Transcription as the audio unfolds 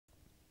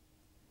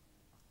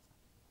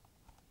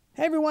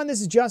Hey everyone, this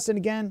is Justin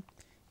again,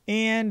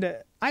 and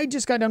I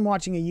just got done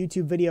watching a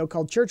YouTube video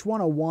called Church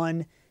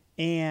 101,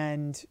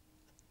 and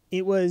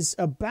it was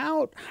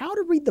about how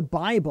to read the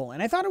Bible,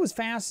 and I thought it was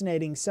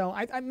fascinating. So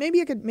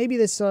maybe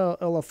this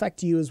will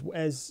affect you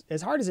as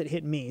hard as it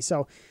hit me.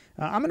 So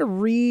I'm going to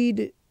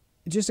read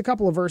just a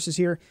couple of verses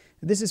here.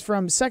 This is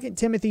from 2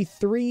 Timothy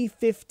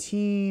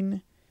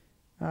 3:15.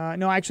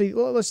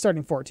 Let's start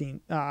in 14.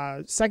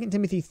 2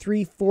 Timothy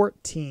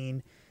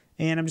 3:14,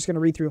 and I'm just going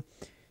to read through.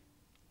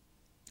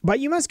 But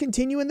you must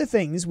continue in the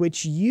things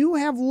which you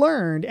have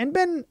learned and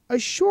been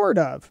assured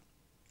of,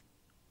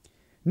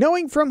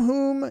 knowing from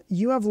whom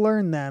you have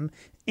learned them,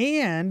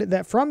 and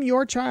that from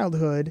your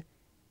childhood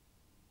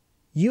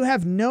you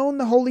have known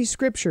the Holy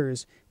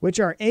Scriptures, which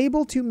are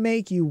able to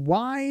make you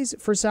wise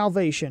for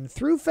salvation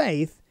through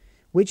faith,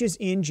 which is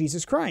in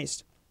Jesus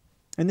Christ.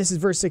 And this is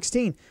verse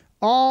 16.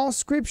 All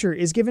Scripture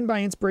is given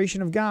by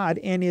inspiration of God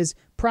and is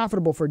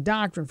profitable for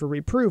doctrine, for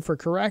reproof, for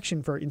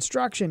correction, for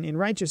instruction in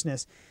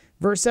righteousness.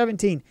 Verse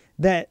 17,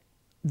 that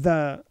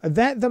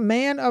the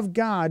man of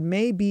God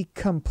may be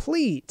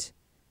complete,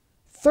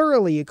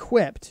 thoroughly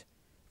equipped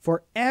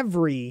for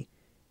every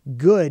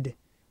good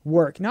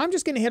work. Now, I'm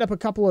just going to hit up a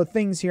couple of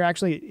things here.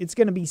 Actually, it's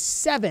going to be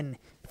 7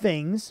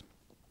 things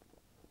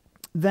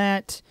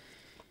that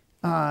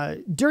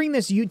during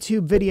this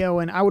YouTube video,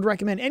 and I would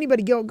recommend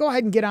anybody go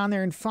ahead and get on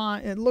there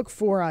and look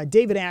for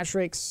David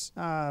Ashrick's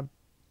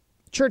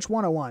Church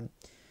 101.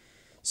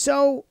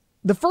 So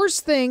the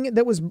first thing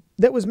that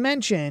was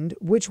mentioned,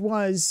 which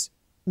was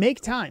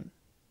make time.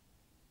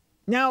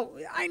 Now,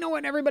 I know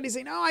what everybody's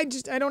saying. Oh, I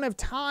don't have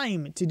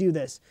time to do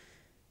this.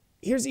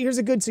 Here's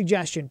a good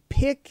suggestion.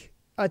 Pick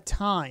a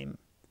time.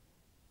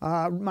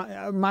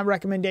 My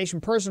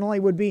recommendation personally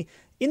would be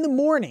in the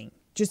morning.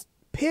 Just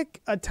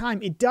pick a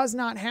time. It does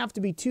not have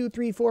to be 2,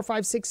 3, 4,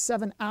 5, 6,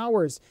 7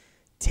 hours.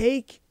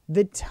 Take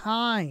the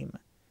time.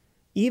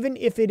 Even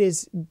if it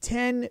is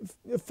 10,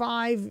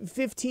 5,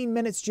 15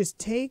 minutes, just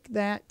take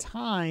that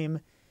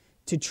time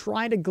to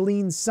try to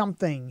glean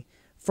something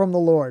from the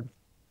Lord.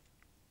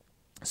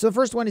 So the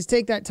first one is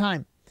take that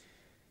time.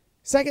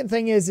 Second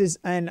thing is,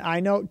 and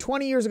I know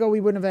 20 years ago we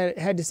wouldn't have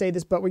had to say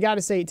this, but we got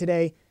to say it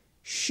today,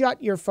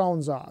 shut your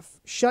phones off.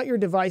 Shut your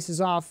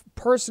devices off.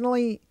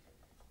 Personally,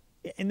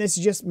 and this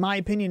is just my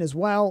opinion as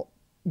well,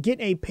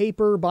 get a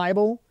paper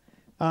Bible.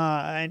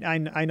 And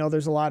I know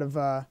there's a lot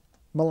of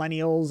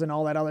millennials and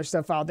all that other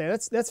stuff out there.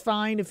 That's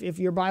fine. If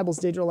your Bible's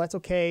digital, that's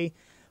okay.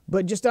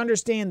 But just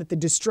understand that the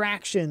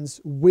distractions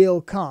will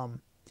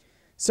come.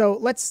 So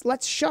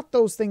let's shut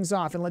those things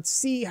off and let's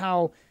see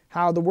how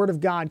the Word of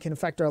God can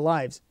affect our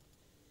lives.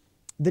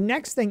 The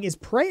next thing is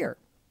prayer.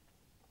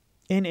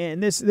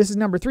 And this is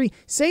number 3.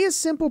 Say a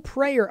simple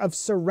prayer of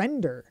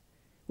surrender,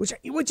 which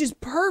is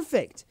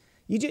perfect.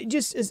 You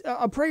just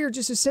a prayer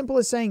just as simple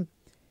as saying,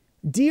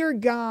 "Dear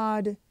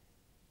God,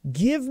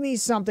 give me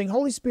something.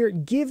 Holy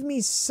Spirit, give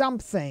me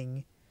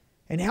something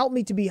and help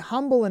me to be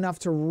humble enough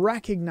to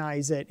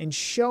recognize it and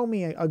show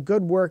me a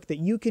good work that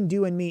you can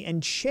do in me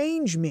and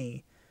change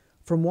me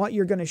from what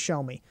you're going to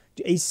show me."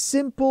 A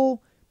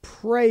simple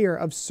prayer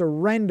of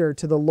surrender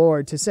to the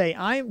Lord to say,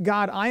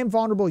 God, I am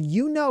vulnerable.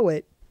 You know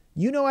it.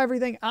 You know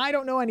everything. I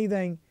don't know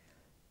anything.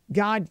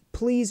 God,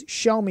 please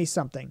show me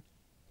something.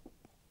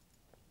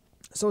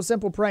 So a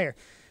simple prayer.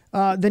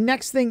 The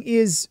next thing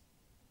is,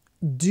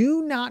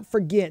 do not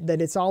forget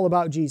that it's all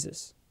about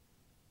Jesus.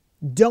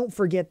 Don't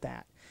forget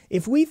that.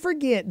 If we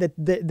forget that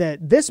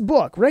this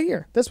book right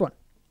here, this one,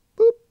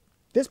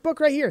 this book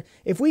right here,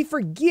 if we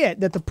forget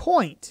that the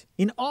point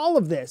in all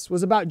of this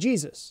was about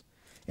Jesus,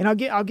 and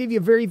I'll give you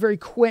a very, very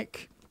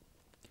quick,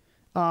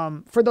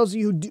 for those of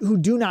you who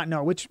do not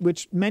know,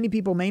 which many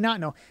people may not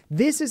know,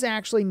 this is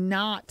actually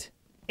not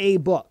a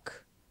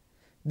book.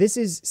 This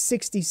is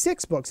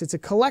 66 books. It's a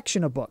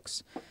collection of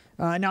books.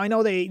 Now, I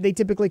know they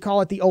typically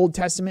call it the Old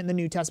Testament and the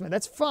New Testament.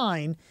 That's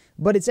fine,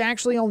 but it's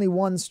actually only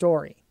one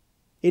story.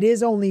 It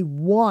is only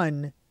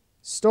one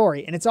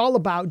story, and it's all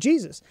about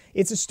Jesus.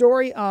 It's a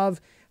story of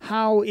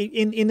how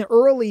in the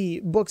early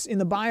books in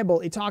the Bible,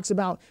 it talks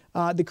about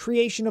the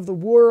creation of the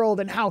world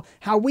and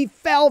how we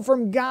fell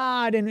from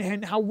God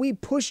and how we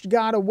pushed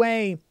God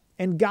away.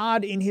 And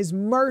God, in His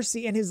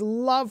mercy and His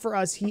love for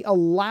us, He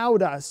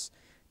allowed us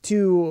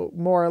to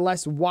more or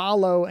less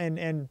wallow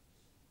and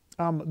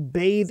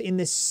bathe in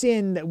the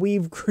sin that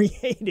we've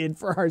created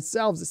for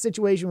ourselves, the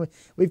situation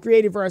we've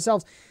created for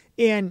ourselves.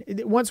 And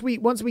once we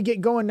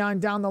get going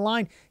down the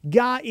line,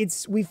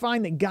 we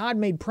find that God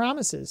made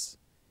promises.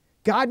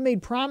 God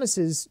made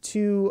promises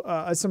to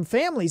some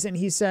families, and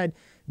He said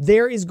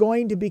there is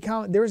going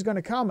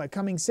to come a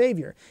coming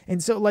Savior.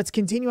 And so let's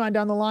continue on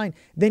down the line.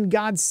 Then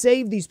God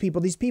saved these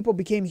people. These people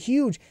became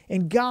huge,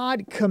 and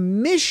God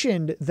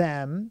commissioned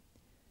them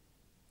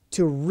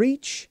to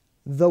reach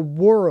the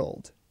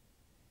world.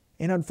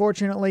 And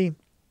unfortunately,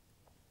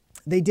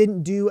 they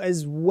didn't do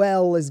as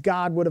well as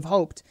God would have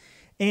hoped.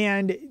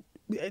 And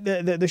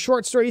the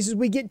short story is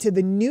we get to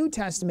the New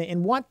Testament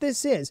and what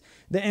this is.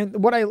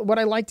 And what I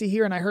like to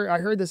hear, and I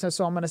heard this,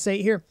 so I'm going to say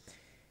it here.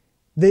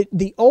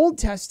 The Old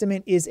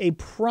Testament is a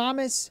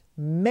promise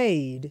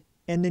made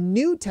And the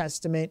New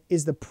Testament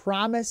is the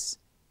promise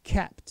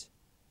kept.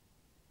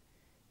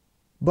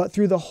 But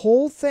through the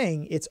whole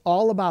thing, it's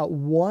all about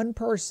one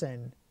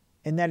person,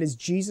 and that is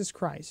Jesus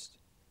Christ.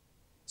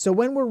 So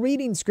when we're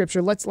reading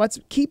Scripture, let's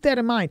keep that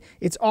in mind.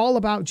 It's all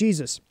about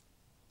Jesus.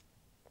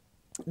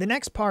 The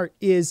next part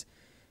is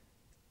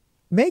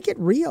make it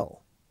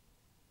real.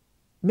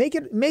 Make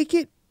it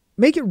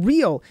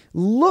real.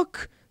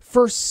 Look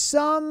for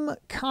some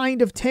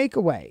kind of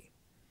takeaway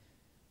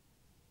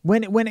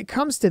when it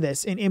comes to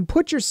this, and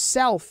put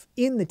yourself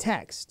in the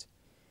text.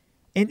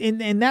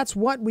 And that's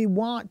what we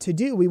want to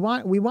do. We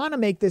want to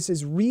make this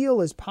as real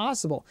as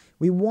possible.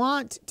 We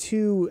want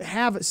to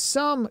have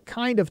some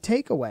kind of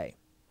takeaway.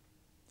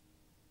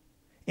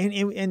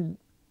 And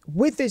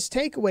with this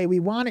takeaway,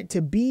 we want it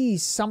to be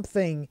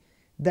something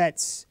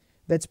that's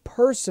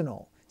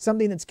personal,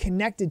 something that's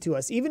connected to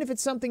us, even if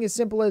it's something as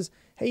simple as,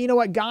 hey, you know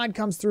what? God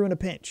comes through in a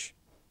pinch.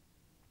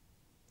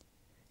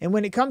 And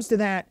when it comes to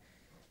that,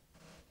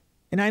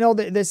 and I know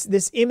that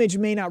this image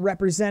may not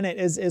represent it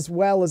as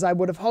well as I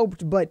would have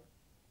hoped, but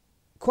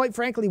quite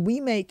frankly,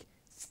 we make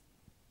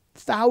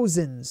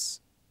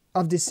thousands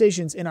of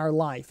decisions in our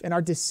life, and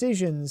our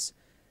decisions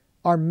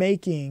are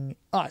making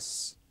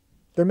us.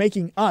 They're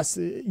making us.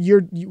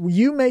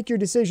 You make your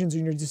decisions,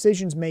 and your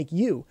decisions make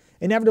you.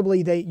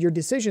 Inevitably, your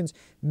decisions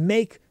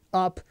make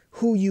up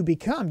who you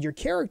become, your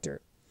character.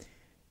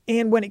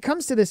 And when it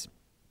comes to this,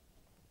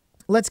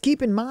 let's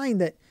keep in mind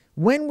that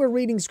when we're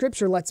reading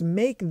Scripture, let's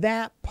make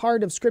that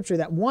part of Scripture,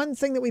 that one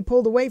thing that we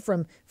pulled away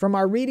from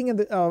our reading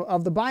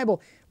of the Bible,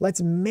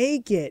 let's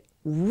make it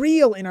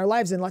real in our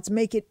lives, and let's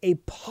make it a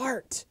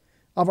part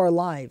of our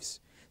lives.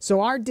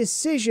 So our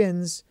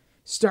decisions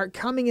start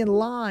coming in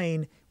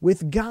line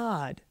with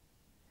God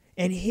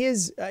and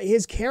His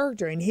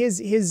character and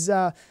His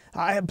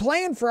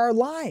plan for our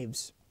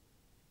lives.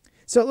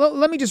 So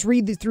let me just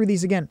read through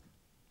these again.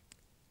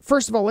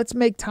 First of all, let's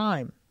make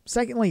time.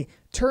 Secondly,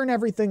 turn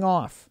everything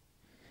off.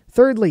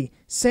 Thirdly,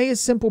 say a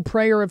simple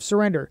prayer of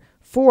surrender.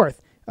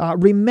 Fourth,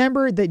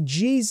 remember that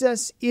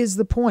Jesus is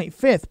the point.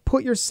 Fifth,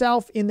 put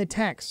yourself in the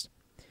text.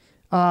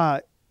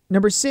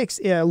 Number 6,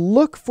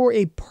 look for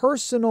a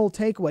personal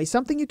takeaway,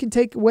 something you can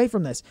take away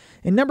from this.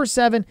 And number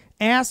 7,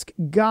 ask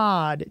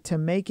God to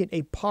make it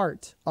a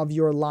part of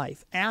your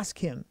life. Ask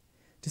Him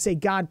to say,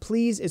 God,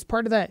 please, as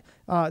part of that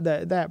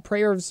that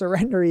prayer of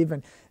surrender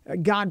even,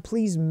 God,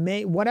 please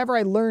make whatever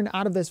I learn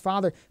out of this,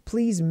 Father,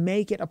 please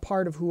make it a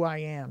part of who I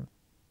am.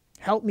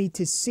 Help me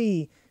to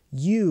see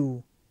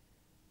you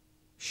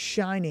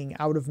shining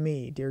out of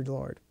me, dear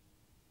Lord.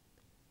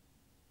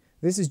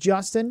 This is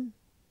Justin,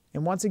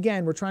 and once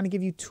again, we're trying to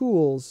give you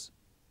tools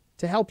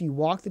to help you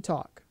walk the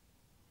talk.